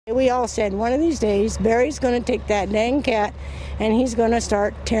We all said one of these days Barry's going to take that dang cat and he's going to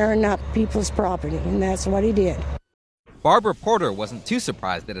start tearing up people's property, and that's what he did. Barbara Porter wasn't too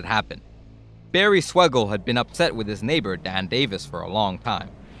surprised that it happened. Barry Swegle had been upset with his neighbor Dan Davis for a long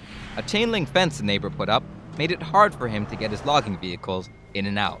time. A chain-link fence the neighbor put up made it hard for him to get his logging vehicles in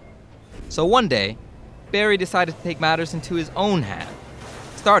and out. So one day, Barry decided to take matters into his own hand,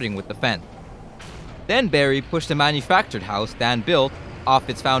 starting with the fence. Then Barry pushed a manufactured house Dan built off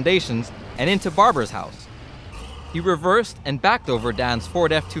its foundations and into Barbara's house. He reversed and backed over Dan's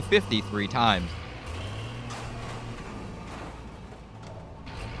Ford F-250 3 times.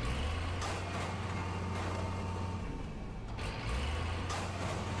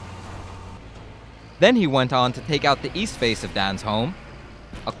 Then he went on to take out the east face of Dan's home,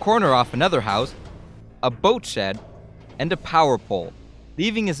 a corner off another house, a boat shed, and a power pole,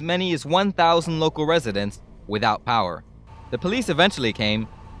 leaving as many as 1,000 local residents without power. The police eventually came,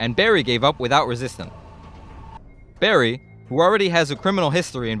 and Barry gave up without resistance. Barry, who already has a criminal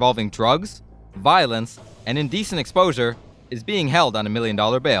history involving drugs, violence, and indecent exposure, is being held on $1 million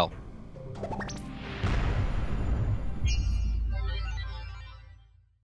bail.